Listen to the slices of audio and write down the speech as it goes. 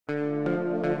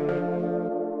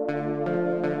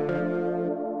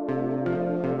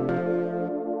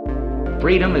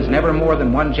freedom is never more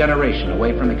than one generation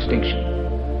away from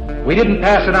extinction. We didn't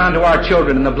pass it on to our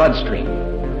children in the bloodstream.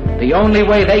 The only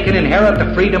way they can inherit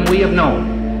the freedom we have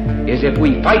known is if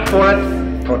we fight for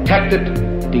it, protect it,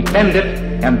 defend it,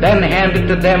 and then hand it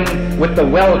to them with the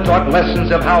well-taught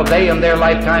lessons of how they in their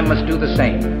lifetime must do the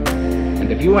same.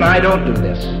 And if you and I don't do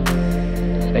this,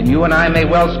 then you and I may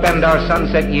well spend our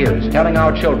sunset years telling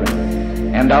our children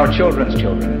and our children's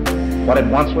children what it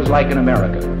once was like in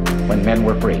America when men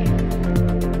were free.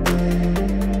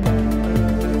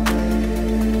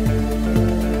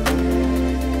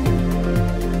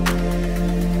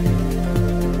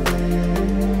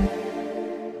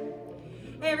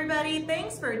 Hey everybody,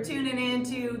 thanks for tuning in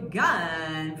to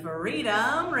Gun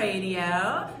Freedom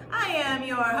Radio. I am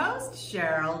your host,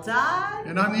 Cheryl Todd.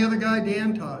 And I'm the other guy,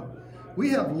 Dan Todd. We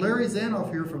have Larry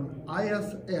Zanoff here from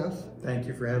ISS. Thank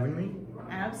you for having me.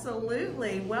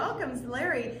 Absolutely. Welcome,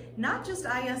 Larry. Not just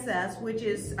ISS, which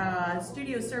is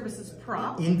Studio Services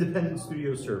Prop. Independent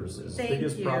Studio Services,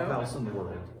 biggest prop house in the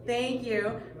world. Thank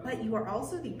you. But you are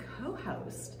also the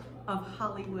co-host of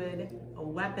Hollywood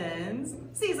Weapons.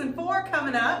 Season 4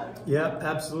 coming up. Yep,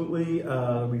 absolutely.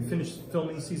 We finished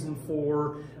filming season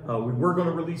 4. We were going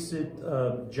to release it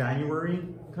January,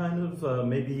 kind of,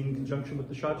 maybe in conjunction with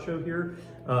the SHOT Show here,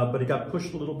 but it got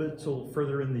pushed a little bit till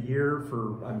further in the year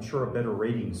for, I'm sure, a better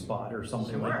rating spot or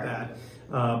something like that.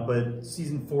 But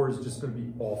season 4 is just going to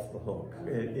be off the hook.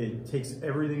 It takes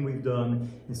everything we've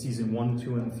done in season 1,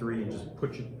 2, and 3 and just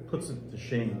puts it to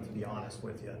shame, to be honest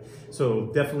with you. So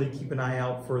definitely keep an eye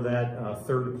out for that.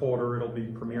 Third quarter it'll be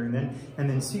premiering then. And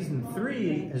then season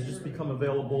 3 has just become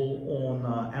available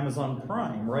on Amazon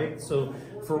Prime, right? So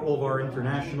for all of our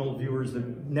international viewers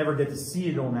that never get to see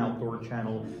it on Outdoor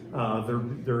Channel,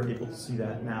 they're able to see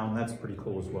that now, and that's pretty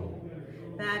cool as well.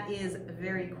 That is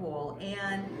very cool.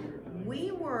 And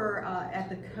we were at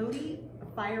the Cody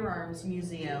Firearms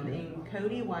Museum in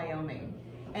Cody, Wyoming,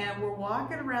 and we're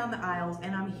walking around the aisles,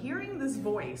 and I'm hearing this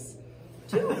voice,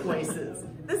 2 voices,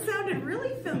 that sounded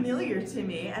really familiar to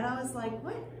me, and I was like,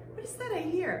 what is that I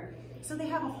hear? So they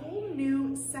have a whole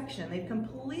new section. They've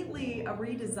completely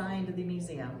redesigned the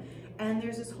museum, and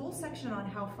there's this whole section on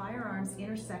how firearms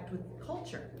intersect with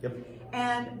culture. Yep.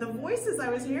 And the voices I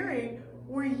was hearing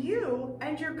were you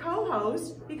and your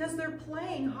co-host, because they're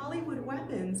playing Hollywood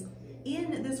Weapons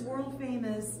in this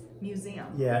world-famous museum.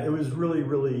 Yeah, it was really,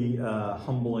 really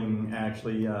humbling,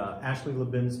 actually. Ashley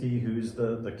Lubinsky, who's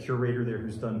the curator there,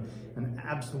 who's done an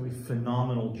absolutely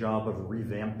phenomenal job of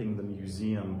revamping the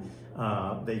museum.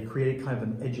 They created kind of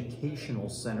an educational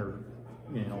center,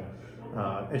 you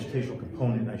know, educational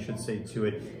component, I should say, to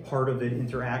it. Part of it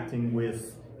interacting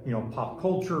with, you know, pop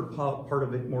culture, part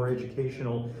of it more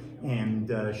educational.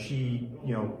 And she,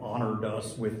 you know, honored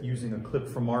us with using a clip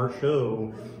from our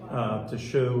show to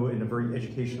show in a very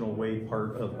educational way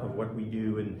part of what we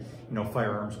do, and, you know,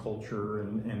 firearms culture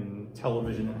and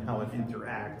television and how it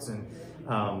interacts.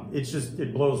 And it's just,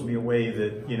 it blows me away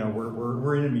that, you know,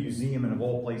 we're in a museum, and of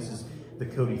all places, the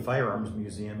Cody Firearms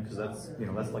Museum, because that's, you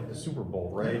know, that's like the Super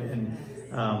Bowl, right? And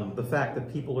the fact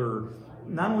that people are,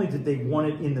 not only did they want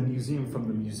it in the museum from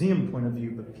the museum point of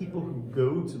view, but people who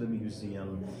go to the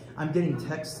museum, I'm getting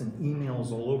texts and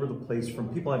emails all over the place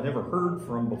from people I've never heard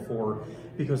from before,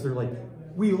 because they're like,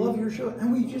 we love your show,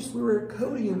 and we were at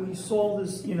Cody and we saw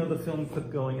this, you know, the film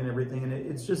clip going and everything, and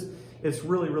it's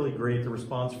really, really great. The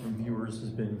response from viewers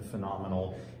has been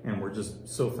phenomenal, and we're just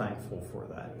so thankful for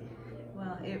that.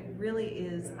 Well, it really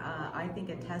is, I think,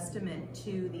 a testament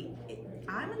to the,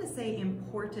 I'm going to say,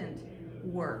 important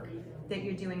work that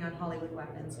you're doing on Hollywood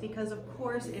Weapons, because of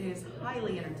course it is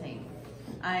highly entertaining.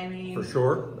 I mean, for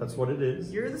sure, that's what it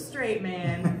is. You're the straight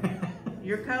man.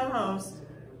 Your co-host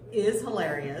is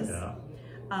hilarious.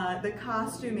 Yeah. The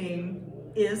costuming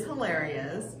is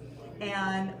hilarious,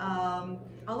 and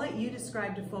I'll let you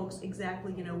describe to folks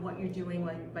exactly, you know, what you're doing,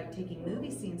 like taking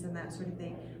movie scenes and that sort of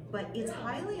thing. But it's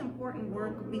highly important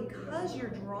work because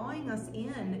you're drawing us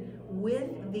in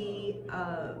with the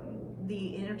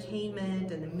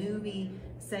entertainment and the movie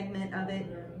segment of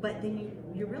it, but then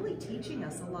you're really teaching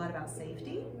us a lot about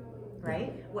safety,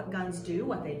 right? What guns do,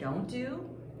 what they don't do,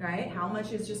 right? How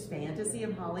much is just fantasy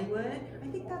of Hollywood? I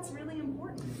think that's really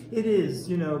important. It is.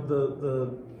 You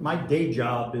know, my day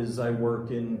job is I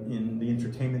work in the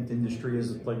entertainment industry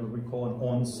as like what we call an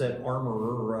on-set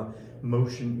armorer, or a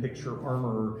motion picture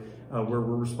armorer, where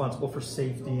we're responsible for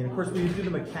safety, and of course we do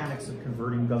the mechanics of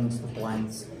converting guns to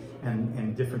blanks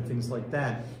and different things like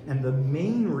that. And the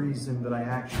main reason that I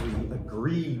actually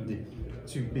agreed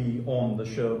to be on the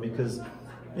show, because,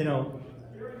 you know,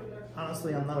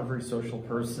 honestly, I'm not a very social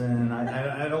person.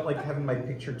 I don't like having my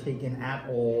picture taken at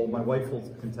all. My wife will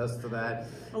contest to that.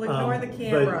 Well, ignore the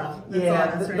camera. But,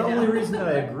 yeah, the only reason that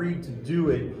I agreed to do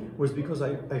it was because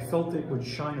I felt it would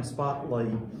shine a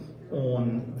spotlight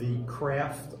on the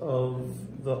craft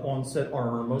of the on-set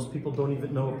armor. Most people don't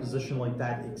even know a position like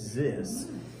that exists.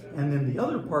 And then the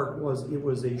other part was it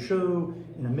was a show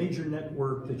in a major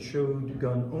network that showed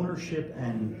gun ownership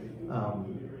and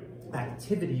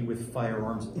activity with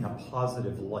firearms in a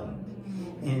positive light.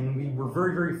 And we were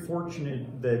very, very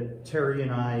fortunate that Terry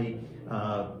and I,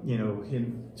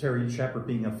 Terry Shepard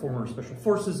being a former Special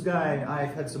Forces guy,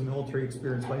 I've had some military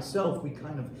experience myself, we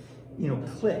kind of,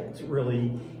 clicked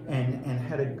really and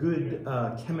had a good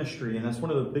chemistry. And that's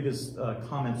one of the biggest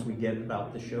comments we get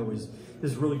about the show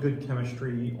is really good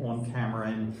chemistry on camera.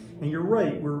 And you're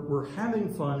right, we're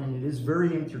having fun and it is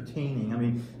very entertaining. I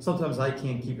mean, sometimes I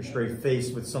can't keep a straight face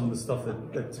with some of the stuff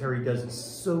that Terry does. He's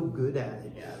so good at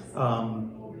it. Yes.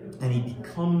 And he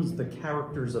becomes the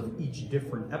characters of each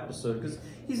different episode because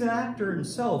he's an actor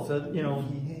himself.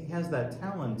 He has that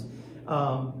talent.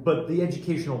 But the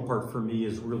educational part for me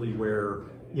is really where,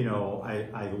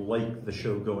 I like the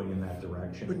show going in that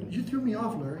direction. But you threw me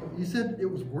off, Larry. You said it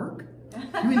was work?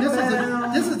 You mean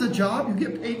this is a job? You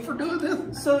get paid for doing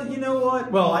this? So you know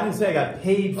what? Well, I didn't say I got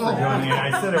paid for doing it.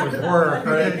 I said it was work,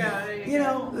 right? There you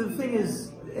go. The thing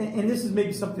is, and this is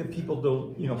maybe something that people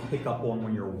don't, pick up on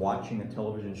when you're watching a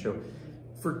television show.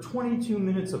 For 22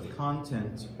 minutes of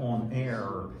content on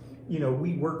air,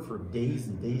 we work for days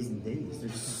and days and days.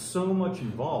 There's so much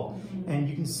involved. And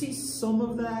you can see some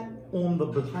of that on the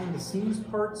behind the scenes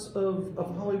parts of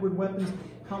Hollywood Weapons.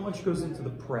 How much goes into the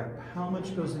prep? How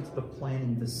much goes into the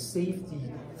planning? The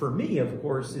safety, for me, of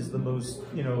course, is the most,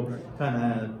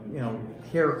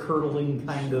 hair-curdling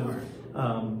kind of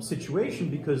situation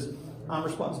because I'm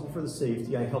responsible for the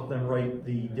safety. I help them write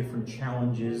the different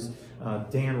challenges.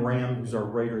 Dan Ram, who's our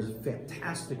writer, is a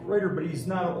fantastic writer, but he's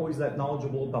not always that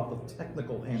knowledgeable about the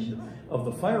technical end of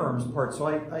the firearms part, so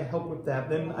I help with that.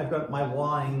 Then I've got my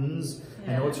lines.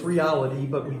 I know it's reality,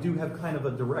 but we do have kind of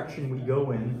a direction we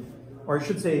go in. Or I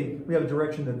should say, we have a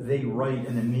direction that they write,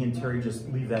 and then me and Terry just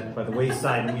leave that by the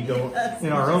wayside, and we go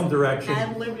in our own direction.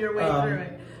 And live your way through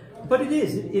it. But it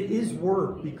is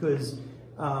work because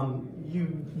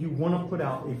you want to put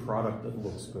out a product that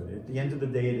looks good. At the end of the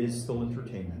day, it is still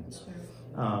entertainment.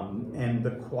 And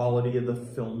the quality of the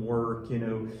film work,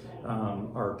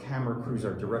 our camera crews,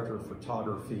 our director of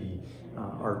photography,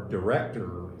 our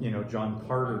director, John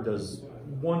Carter does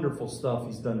wonderful stuff.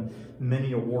 He's done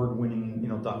many award-winning,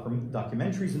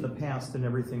 documentaries in the past and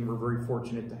everything. We're very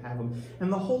fortunate to have him.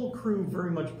 And the whole crew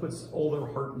very much puts all their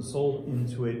heart and soul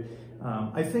into it.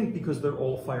 I think because they're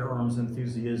all firearms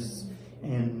enthusiasts.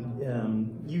 And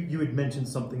you had mentioned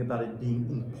something about it being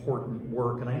important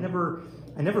work, and I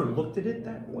never looked at it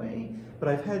that way. But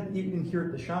I've had, even here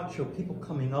at the SHOT Show, people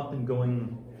coming up and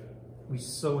going, "We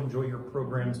so enjoy your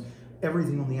programs.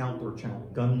 Everything on the Outdoor Channel,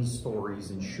 gun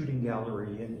stories and shooting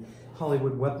gallery and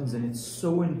Hollywood Weapons, and it's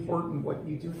so important what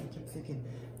you do." And I kept thinking,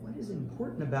 what is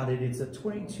important about it? It's a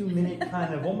 22-minute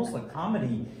kind of almost like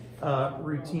comedy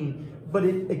routine. But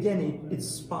it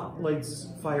spotlights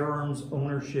firearms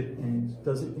ownership and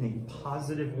does it in a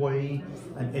positive way,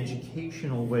 an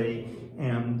educational way.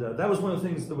 And that was one of the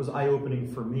things that was eye-opening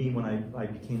for me when I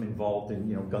became involved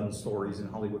in gun stories and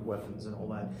Hollywood Weapons and all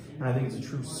that. And I think it's a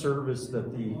true service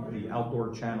that the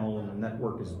Outdoor Channel and the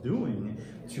network is doing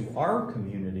to our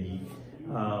community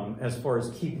as far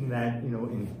as keeping that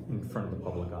in front of the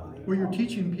public eye. Well, you're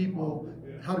teaching people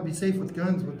how to be safe with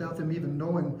guns without them even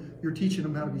knowing you're teaching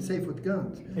them how to be safe with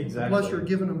guns. Exactly. Plus, you're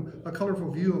giving them a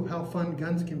colorful view of how fun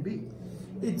guns can be.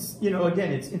 It's,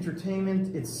 again, it's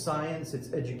entertainment, it's science,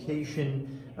 it's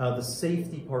education. The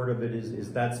safety part of it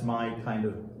is that's my kind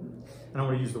of, I don't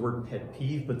want to use the word pet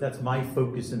peeve, but that's my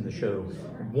focus in the show.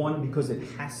 One, because it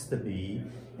has to be,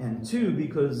 and two,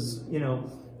 because,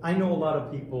 I know a lot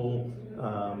of people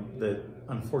that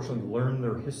unfortunately learn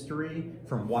their history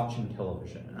from watching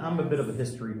television. I'm a bit of a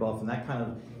history buff, and that kind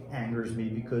of angers me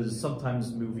because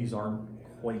sometimes movies aren't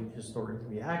quite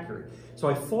historically accurate. So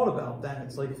I thought about that.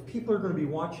 It's like, if people are going to be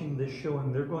watching this show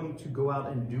and they're going to go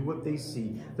out and do what they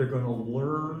see, they're going to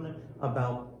learn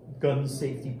about gun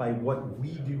safety by what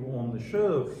we do on the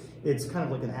show. It's kind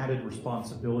of like an added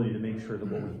responsibility to make sure that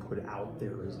what we put out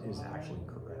there is actually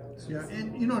correct. Yeah,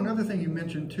 and another thing you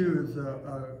mentioned too is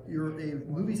you're a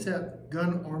movie set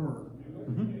gun armorer.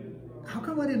 Mm-hmm. How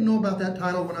come I didn't know about that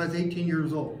title when I was 18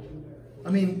 years old?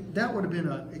 I mean, that would have been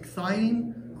an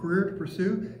exciting career to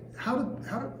pursue. How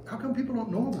come people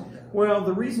don't know about that? Well,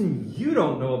 the reason you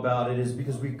don't know about it is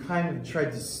because we kind of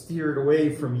tried to steer it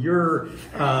away from your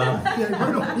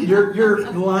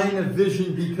your line of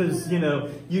vision, because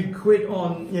you'd quit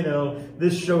on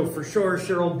this show for sure.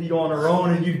 Cheryl would be on her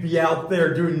own, and you'd be out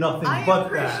there doing nothing but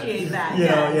that. I appreciate that.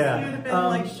 Yeah. You'd have been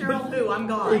like, Cheryl who? I'm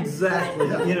gone. Exactly.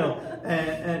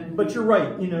 But you're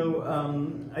right.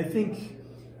 I think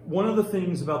one of the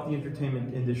things about the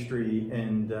entertainment industry,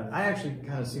 and I actually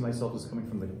kind of see myself as coming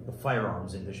from the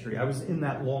firearms industry. I was in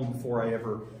that long before I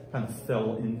ever kind of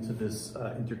fell into this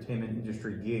entertainment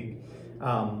industry gig.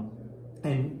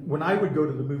 And when I would go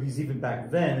to the movies, even back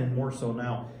then, and more so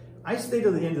now, I stay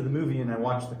to the end of the movie and I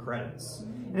watch the credits.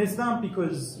 And it's not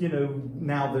because,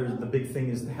 now the big thing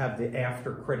is to have the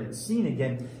after credits scene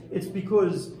again. It's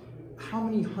because how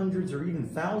many hundreds or even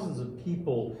thousands of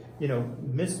people,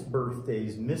 missed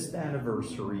birthdays, missed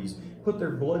anniversaries, put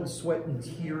their blood, sweat, and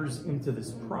tears into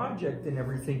this project and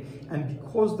everything, and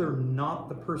because they're not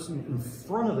the person in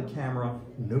front of the camera,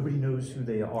 nobody knows who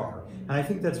they are. And I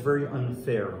think that's very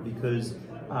unfair, because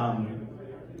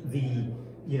the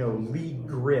lead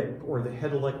grip or the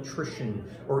head electrician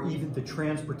or even the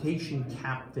transportation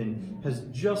captain has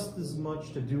just as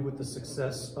much to do with the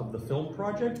success of the film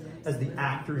project as the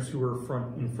actors who are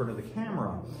in front of the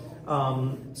camera.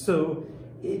 So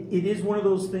it is one of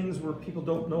those things where people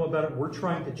don't know about it. We're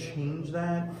trying to change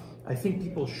that. I think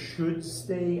people should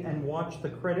stay and watch the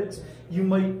credits. You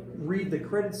might read the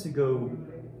credits and go,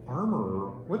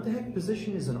 armorer? What the heck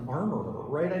position is an armorer,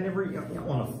 right? I never,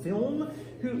 on a film,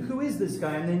 who is this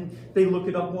guy? And then they look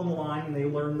it up online and they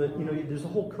learn that, there's a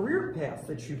whole career path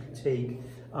that you could take,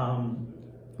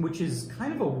 which is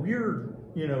kind of a weird,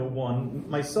 one.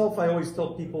 Myself, I always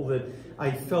tell people that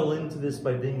I fell into this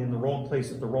by being in the wrong place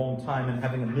at the wrong time and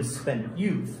having a misspent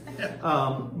youth.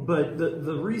 But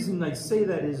the reason I say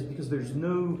that is because there's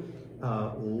no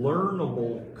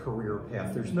learnable career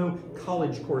path. There's no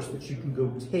college course that you can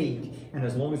go take, and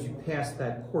as long as you pass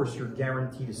that course, you're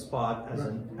guaranteed a spot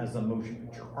as a motion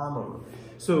picture armorer.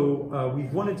 So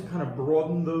we've wanted to kind of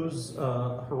broaden those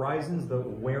horizons, the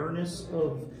awareness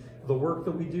of the work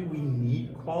that we do. We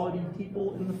need quality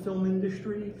people in the film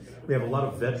industry. We have a lot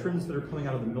of veterans that are coming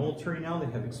out of the military now. They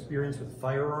have experience with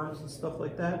firearms and stuff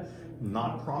like that.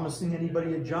 Not promising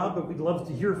anybody a job, but we'd love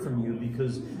to hear from you,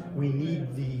 because we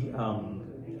need the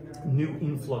new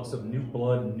influx of new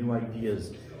blood and new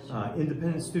ideas.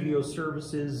 Independent Studio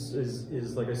Services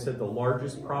is, like I said, the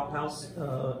largest prop house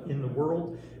in the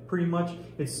world, pretty much.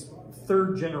 Its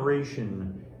third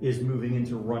generation is moving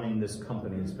into running this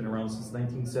company. It's been around since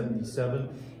 1977.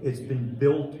 It's been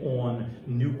built on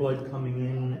new blood coming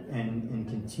in and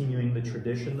continuing the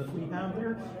tradition that we have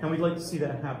there. And we'd like to see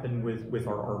that happen with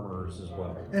our armorers as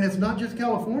well. And it's not just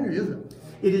California, is it?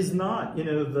 It is not.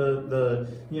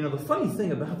 The funny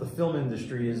thing about the film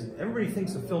industry is everybody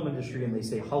thinks of film industry and they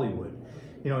say Hollywood.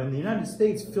 In the United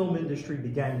States, film industry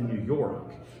began in New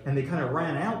York, and they kind of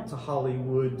ran out to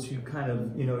Hollywood to kind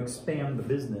of, expand the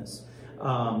business.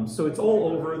 So it's all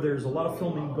over. There's a lot of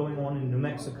filming going on in New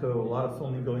Mexico, a lot of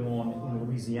filming going on in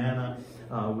Louisiana.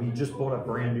 We just bought a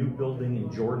brand new building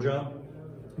in Georgia,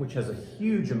 which has a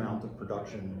huge amount of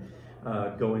production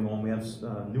going on. We have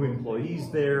new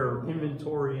employees there,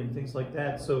 inventory and things like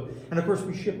that. So, and of course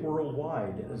we ship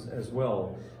worldwide as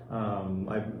well.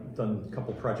 I've done a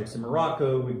couple projects in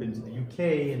Morocco, we've been to the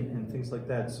UK and things like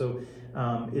that. So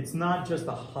it's not just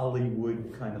a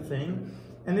Hollywood kind of thing.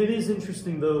 And it is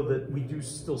interesting, though, that we do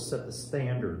still set the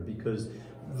standard, because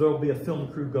there'll be a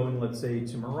film crew going, let's say,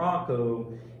 to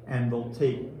Morocco, and they'll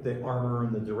take the armorer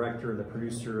and the director and the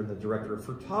producer and the director of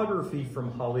photography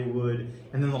from Hollywood,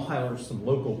 and then they'll hire some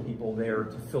local people there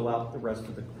to fill out the rest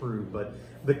of the crew. But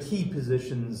the key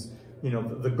positions,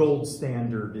 the gold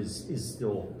standard is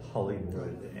still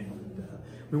Hollywood, and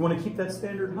we want to keep that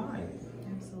standard high.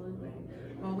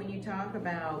 Well, when you talk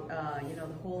about, the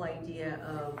whole idea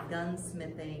of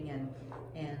gunsmithing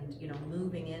and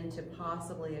moving into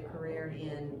possibly a career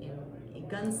in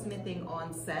gunsmithing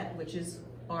on set, which is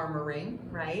armoring,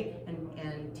 right?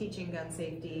 And teaching gun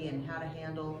safety and how to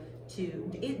handle do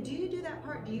you do that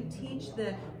part? Do you teach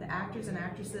the actors and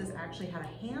actresses actually how to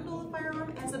handle a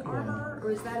firearm as an armorer,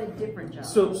 or is that a different job?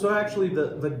 So actually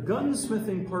the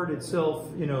gunsmithing part itself,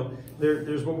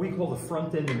 there's what we call the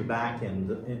front end and the back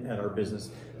end at our business.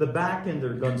 The back end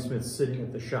are gunsmiths sitting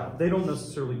at the shop. They don't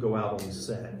necessarily go out on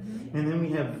set. And then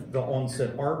we have the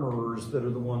on-set armorers that are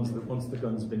the ones that, once the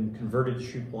gun's been converted to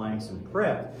shoot blanks and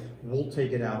prepped, we'll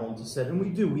take it out onto set. And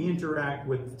we interact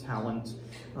with talent.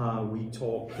 We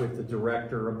talk with the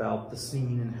director about the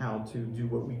scene and how to do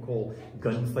what we call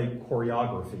gunfight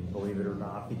choreography, believe it or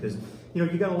not, because you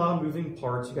know, you got a lot of moving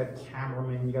parts. You got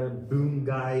cameramen, you got a boom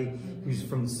guy who's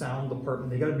from the sound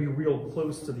department. They got to be real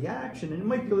close to the action, and it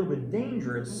might be a little bit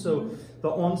dangerous. So the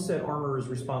on-set armor is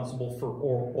responsible for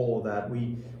all of that.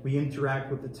 We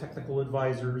interact with the technical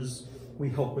advisors. We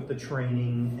help with the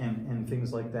training and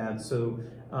things like that. So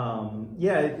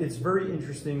yeah, it's very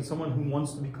interesting. Someone who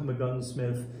wants to become a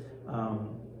gunsmith,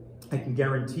 I can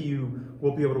guarantee you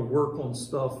we'll be able to work on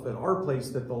stuff at our place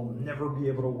that they'll never be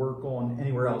able to work on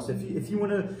anywhere else. If you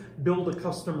want to build a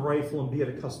custom rifle and be at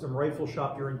a custom rifle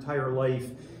shop your entire life,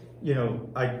 you know,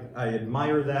 I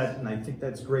admire that, and I think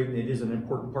that's great, and it is an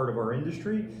important part of our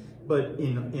industry. But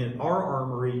in our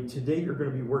armory, today you're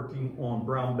going to be working on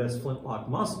Brown Bess flintlock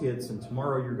muskets, and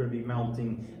tomorrow you're going to be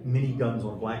mounting mini guns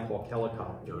on a Black Hawk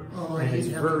helicopter. Oh, and it's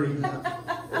very,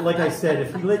 like I said,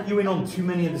 if we let you in on too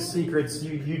many of the secrets,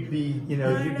 you'd be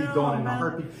gone in a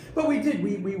heartbeat. But we did.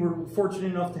 We were fortunate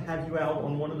enough to have you out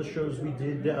on one of the shows we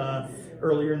did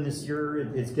earlier in this year.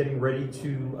 It's getting ready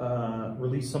to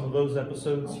release some of those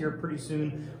episodes here pretty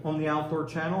soon on the Outdoor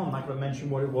Channel. I'm not going to mention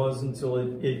what it was until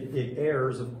it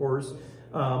airs, of course.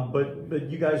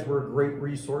 But you guys were a great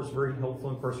resource, very helpful,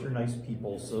 and of course you're nice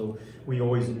people. So we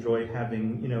always enjoy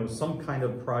having, you know, some kind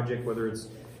of project, whether it's,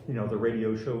 you know, the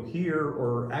radio show here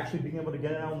or actually being able to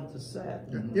get out onto set.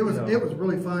 It was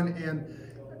really fun, and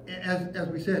as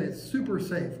we said, it's super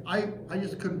safe. I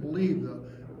just couldn't believe the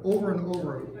over and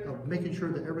over of making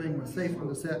sure that everything was safe on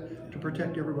the set to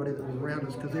protect everybody that was around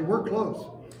us, because they were close.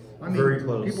 I mean, very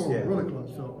close. People were really close,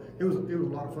 so it was a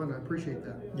lot of fun. I appreciate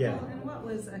that. Yeah. Well, and what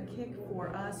was a kick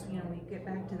for us, you know, we get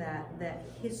back to that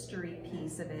history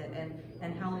piece of it,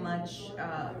 and how much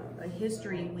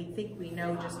history we think we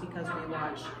know just because we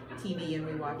watch TV and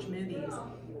we watch movies.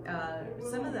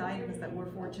 Some of the items that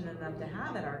we're fortunate enough to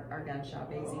have at our gun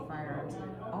shop, AZ Firearms,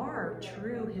 are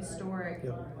true historic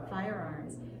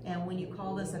firearms. And when you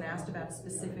called us and asked about a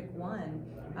specific one,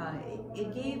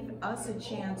 it gave us a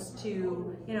chance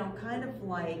to, you know, kind of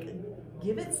like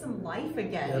give it some life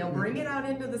again, you know, bring it out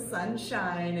into the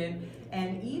sunshine,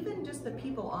 and even just the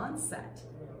people on set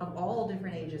of all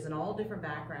different ages and all different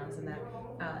backgrounds, and that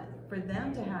for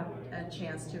them to have a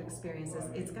chance to experience this,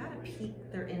 it's got to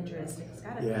pique their interest. It's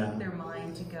got to pique their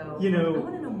mind to go, you know, I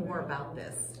want to know more about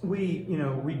this. We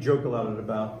joke a lot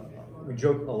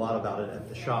about it at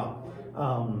the shop.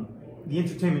 The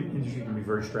entertainment industry can be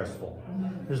very stressful.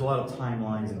 There's a lot of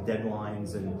timelines and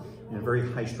deadlines and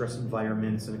very high stress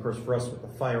environments, and of course for us with the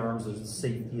firearms, there's a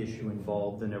safety issue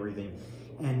involved and everything,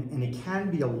 and it can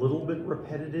be a little bit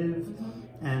repetitive.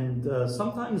 And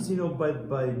sometimes, you know,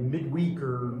 by midweek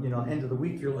or, you know, end of the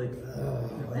week, you're like,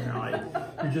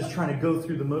 you're just trying to go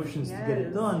through the motions to get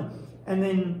it done. And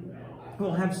then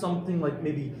we'll have something like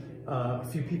maybe a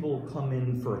few people come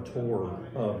in for a tour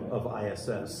of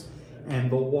ISS,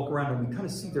 and they'll walk around and we kind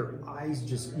of see their eyes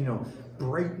just, you know,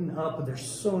 brighten up, and they're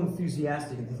so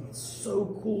enthusiastic and they think it's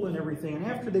so cool and everything. And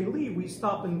after they leave, we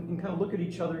stop and kind of look at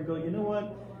each other and go, you know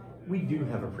what? We do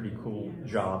have a pretty cool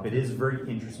job. It is very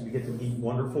interesting. We get to meet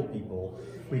wonderful people.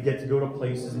 We get to go to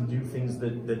places and do things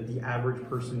that the average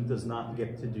person does not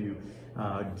get to do.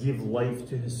 Give life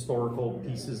to historical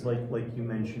pieces like you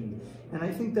mentioned. And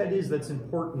I think that's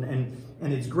important.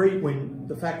 And it's great when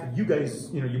the fact that you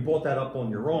guys, you know, you brought that up on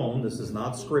your own. This is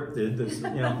not scripted,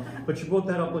 you know, but you brought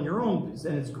that up on your own.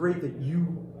 And it's great that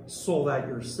you saw that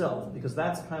yourself, because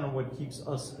that's kind of what keeps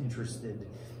us interested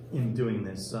in doing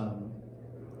this.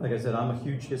 Like I said, I'm a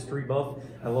huge history buff.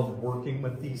 I love working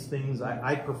with these things.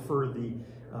 I prefer the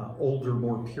older,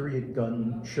 more period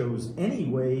gun shows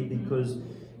anyway, because,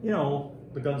 you know,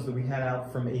 the guns that we had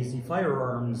out from AZ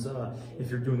Firearms,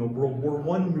 if you're doing a World War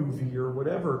I movie or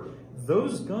whatever,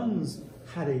 those guns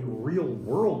had a real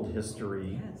world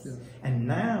history. Yes. And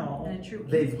now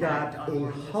they've got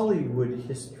a Hollywood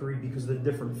history because of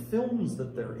the different films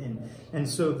that they're in. And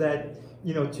so that,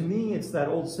 you know, to me, it's that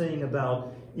old saying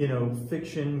about, you know,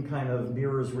 fiction kind of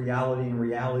mirrors reality and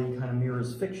reality kind of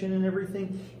mirrors fiction and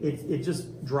everything. It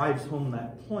just drives home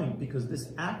that point, because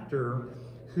this actor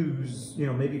who's, you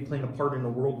know, maybe playing a part in a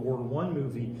World War I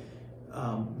movie,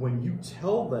 when you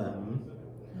tell them,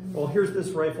 well, here's this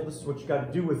rifle, this is what you got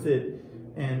to do with it,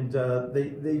 and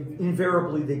they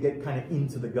invariably they get kind of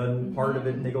into the gun part of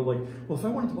it, and they go like, well, if I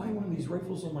wanted to buy one of these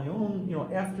rifles on my own, you know,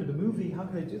 after the movie, how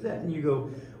could I do that? And you go,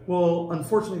 well,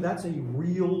 unfortunately, that's a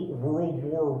real World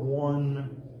War I,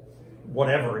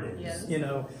 whatever it is, you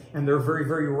know, and they're very,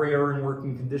 very rare in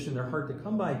working condition. They're hard to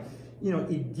come by. You know,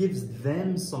 it gives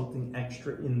them something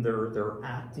extra in their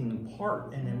acting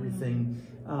part and everything.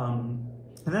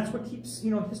 And that's what keeps,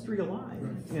 history alive,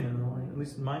 at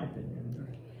least in my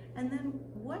opinion. And then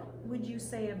what would you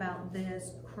say about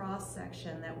this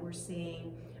cross-section that we're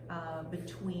seeing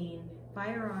between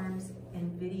firearms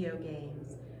and video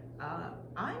games?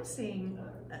 I'm seeing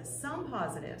some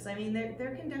positives. I mean,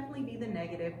 there can definitely be the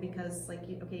negative because, like,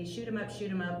 okay, shoot 'em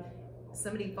up,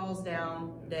 somebody falls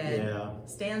down, dead,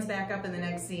 stands back up in the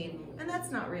next scene, and that's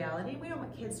not reality. We don't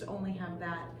want kids to only have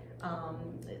that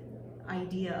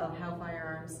idea of how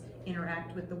firearms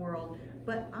interact with the world.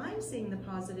 But I'm seeing the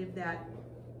positive that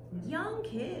young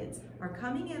kids are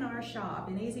coming in our shop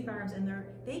in AZ Firearms and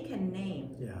they can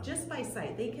name, just by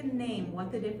sight, they can name what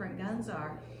the different guns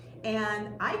are. And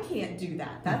I can't do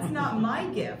that. That's not my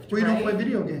gift. We don't play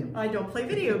video games. I don't play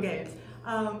video games.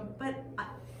 But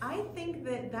I think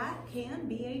that can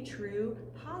be a true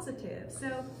positive.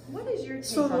 So what is your take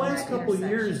So the on last that couple of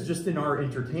years, intersection? just in our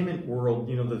entertainment world,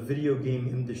 the video game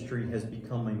industry has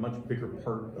become a much bigger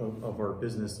part of our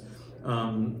business.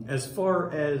 As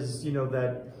far as,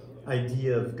 that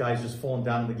idea of guys just falling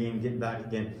down in the game, getting back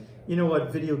again, you know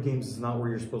what, video games is not where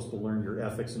you're supposed to learn your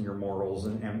ethics and your morals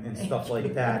and stuff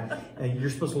like that. And you're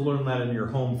supposed to learn that in your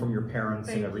home from your parents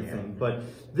and everything. But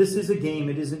this is a game,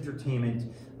 it is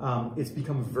entertainment. It's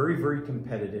become very, very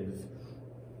competitive.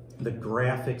 The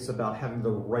graphics about having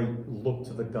the right look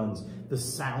to the guns, the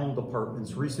sound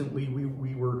departments. Recently,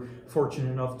 we were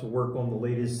fortunate enough to work on the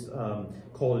latest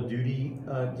Call of Duty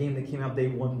game that came out. They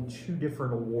won 2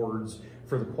 different awards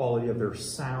for the quality of their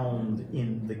sound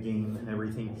in the game and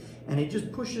everything. And it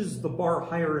just pushes the bar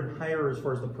higher and higher as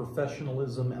far as the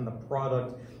professionalism and the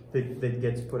product that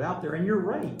gets put out there. And you're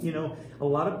right, a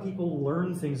lot of people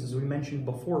learn things, as we mentioned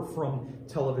before, from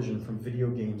television, from video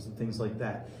games and things like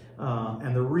that.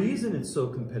 And the reason it's so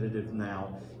competitive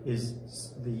now is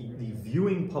the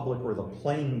viewing public or the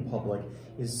playing public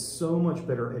is so much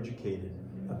better educated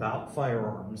about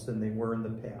firearms than they were in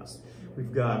the past.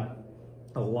 We've got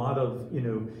a lot of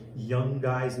young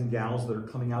guys and gals that are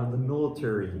coming out of the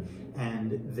military,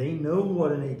 and they know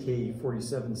what an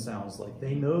AK-47 sounds like.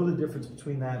 They know the difference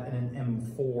between that and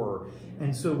an M4.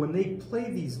 And so when they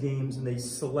play these games and they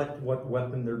select what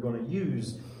weapon they're going to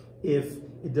use, if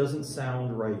it doesn't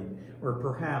sound right, or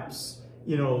perhaps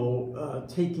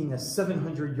taking a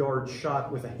 700-yard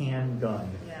shot with a handgun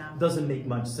doesn't make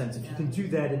much sense. If you can do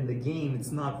that in the game,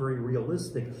 it's not very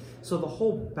realistic. So the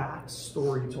whole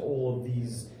backstory to all of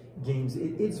these games,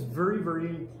 it's very, very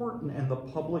important, and the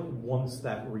public wants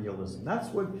that realism. That's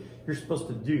what you're supposed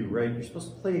to do, right? You're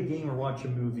supposed to play a game or watch a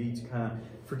movie to kind of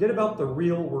forget about the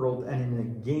real world, and in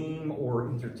a game or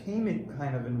entertainment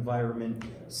kind of environment,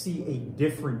 see a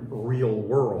different real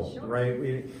world,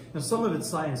 right? Some of it's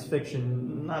science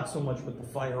fiction, not so much with the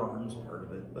firearms part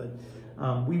of it, but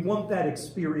we want that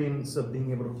experience of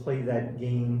being able to play that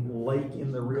game like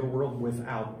in the real world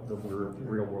without the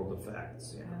real world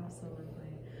effects. Absolutely.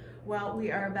 Well,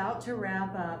 we are about to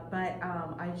wrap up, but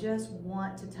I just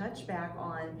want to touch back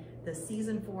on the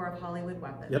season 4 of Hollywood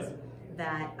Weapons.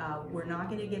 That we're not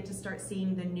going to get to start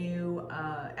seeing the new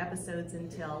episodes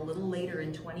until a little later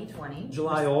in 2020.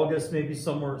 July, August, maybe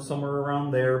somewhere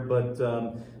around there, but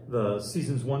the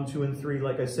seasons 1, 2, and 3,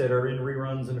 like I said, are in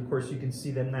reruns, and of course you can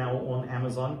see them now on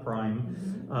Amazon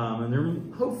Prime.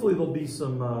 And hopefully there'll be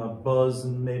some buzz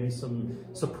and maybe some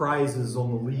surprises on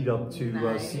the lead up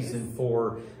to season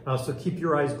 4. So keep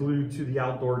your eyes glued to the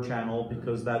Outdoor channel,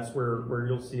 because that's where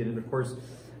you'll see it. And of course,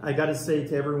 I got to say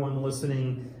to everyone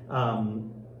listening,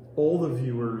 all the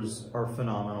viewers are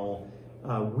phenomenal.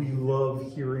 We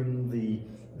love hearing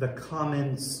the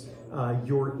comments,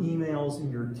 your emails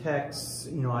and your texts.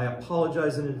 I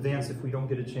apologize in advance if we don't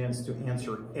get a chance to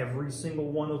answer every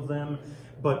single one of them,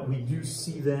 but we do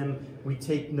see them. We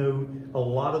take note. A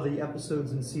lot of the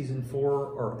episodes in season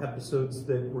 4 are episodes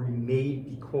that were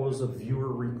made because of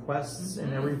viewer requests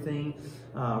and everything.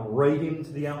 Write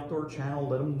into the Outdoor channel,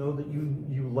 let them know that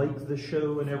you like the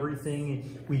show and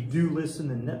everything. We do listen,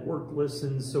 the network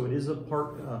listens, so it is an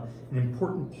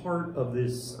important part of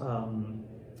this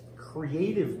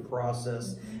creative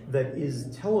process that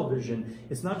is television.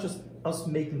 It's not just us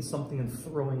making something and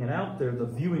throwing it out there. The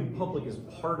viewing public is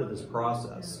part of this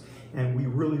process. And we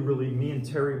really, me and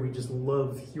Terry, we just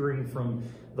love hearing from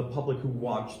the public who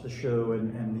watch the show,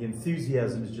 and the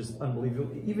enthusiasm is just unbelievable.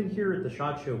 Even here at the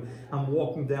SHOT Show, I'm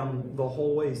walking down the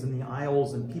hallways and the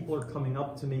aisles, and people are coming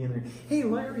up to me and they're, "Hey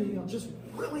Larry, I just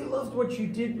really loved what you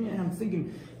did." And I'm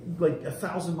thinking, like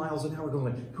 1,000 miles an hour, going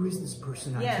like, "Who is this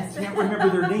person? I can't remember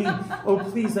their name. Oh,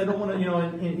 please, I don't want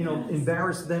to,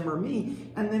 embarrass them or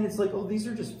me." And then it's like, oh, these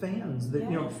are just fans that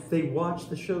they watch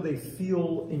the show, they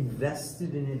feel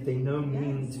invested in it, they know me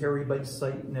and Terry by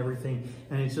sight and everything,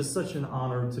 and it's just such an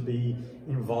honor honored to be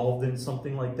involved in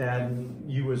something like that, and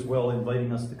you as well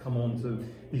inviting us to come on to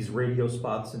these radio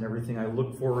spots and everything. I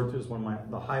look forward to it as one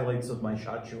of the highlights of my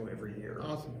SHOT Show every year.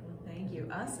 Awesome. Thank you.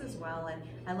 Us as well. And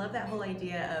I love that whole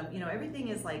idea of, everything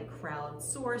is like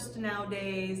crowdsourced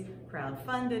nowadays,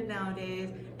 crowdfunded nowadays.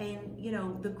 And,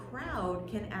 the crowd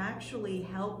can actually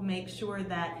help make sure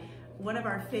that one of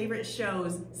our favorite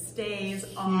shows stays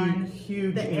on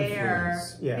huge the air,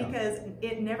 influence. Yeah. because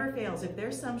it never fails. If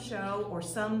there's some show or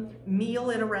some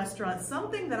meal in a restaurant,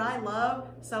 something that I love,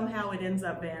 somehow it ends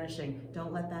up vanishing.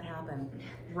 Don't let that happen.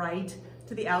 Right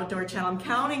to the Outdoor Channel. I'm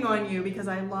counting on you because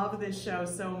I love this show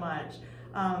so much.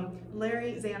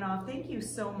 Larry Zanoff, thank you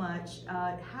so much.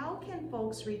 How can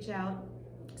folks reach out?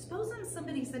 Suppose I'm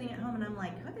somebody sitting at home and I'm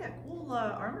like, oh, that cool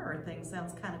armorer thing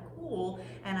sounds kind of cool,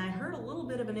 and I heard a little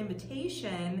bit of an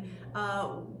invitation.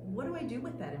 What do I do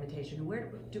with that invitation?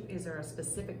 Is there a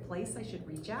specific place I should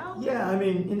reach out? Yeah, I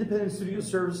mean, Independent Studio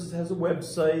Services has a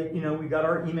website. We got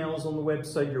our emails on the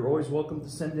website. You're always welcome to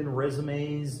send in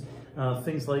resumes.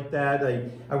 Things like that.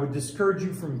 I would discourage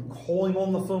you from calling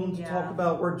on the phone to talk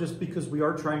about work, just because we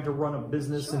are trying to run a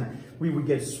business and we would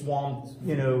get swamped,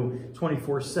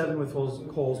 24/7 with those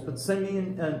calls. But send me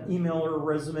an email or a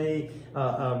resume,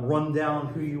 run down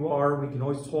who you are. We can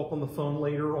always talk on the phone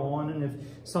later on, and if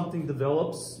something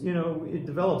develops, it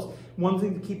develops. One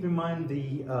thing to keep in mind,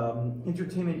 the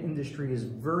entertainment industry is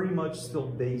very much still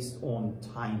based on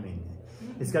timing.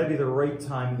 It's got to be the right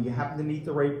time. You happen to meet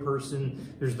the right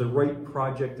person. There's the right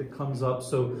project that comes up.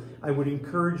 So I would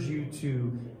encourage you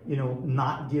to,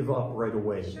 not give up right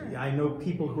away. Sure. I know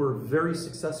people who are very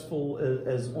successful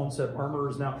as on-set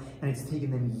armorers now, and it's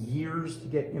taken them years to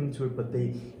get into it, but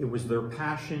it was their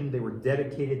passion. They were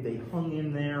dedicated. They hung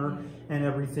in there and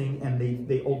everything, and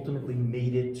they ultimately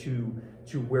made it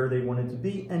to where they wanted to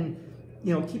be. And,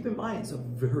 keep in mind, it's a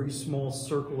very small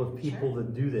circle of people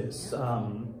that do this.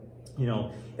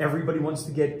 Everybody wants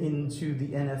to get into the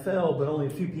NFL, but only a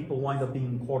few people wind up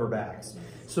being quarterbacks.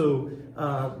 So,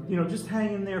 just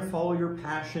hang in there, follow your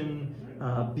passion,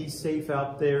 be safe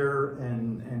out there,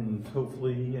 and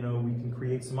hopefully, we can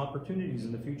create some opportunities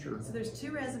in the future. So there's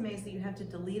 2 resumes that you have to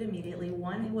delete immediately.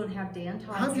 One will have Dan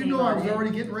Todd's How'd you name know I on was it.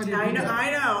 already getting ready to do that?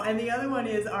 I know. And the other one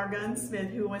is our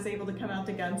gunsmith who was able to come out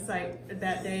to Gunsight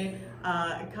that day,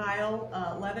 Kyle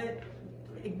Levitt.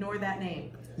 Ignore that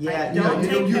name. Yeah, Don't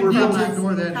take you him were from about to us.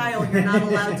 ignore that. Kyle, you're not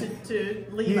allowed to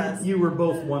leave us. You were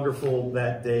both wonderful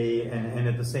that day, and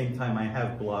at the same time, I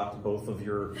have blocked both of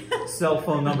your cell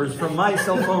phone numbers from my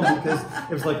cell phone, because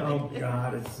it was like, oh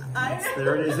God,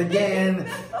 there it is again.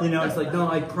 It's like, no,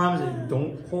 I promise you,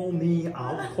 don't call me,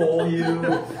 I'll call you.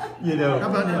 How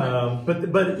about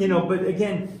that? But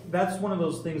again, that's one of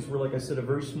those things where, like I said, a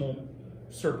very small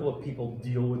circle of people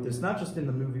deal with this, not just in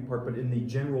the movie part, but in the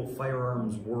general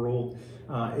firearms world.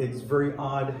 It's very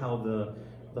odd how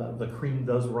the cream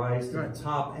does rise to the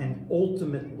top, and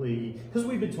ultimately, because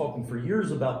we've been talking for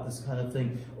years about this kind of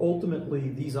thing, ultimately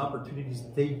these opportunities,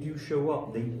 they do show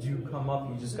up, they do come up.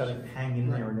 You just got to hang in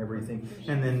there and everything,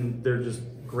 and then they're just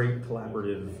great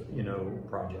collaborative,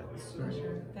 projects.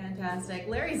 Sure. Fantastic.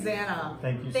 Larry Zanoff.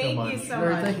 Thank you so Thank much. you so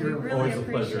Larry, much. thank you. We really Always a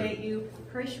pleasure. appreciate you.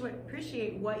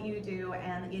 Appreciate what you do,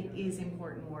 and it is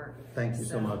important work. Thank you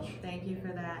so much. Thank you for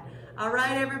that. All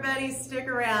right, everybody, stick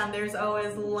around. There's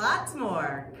always lots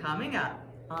more coming up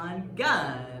on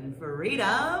Gun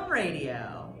Freedom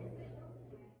Radio.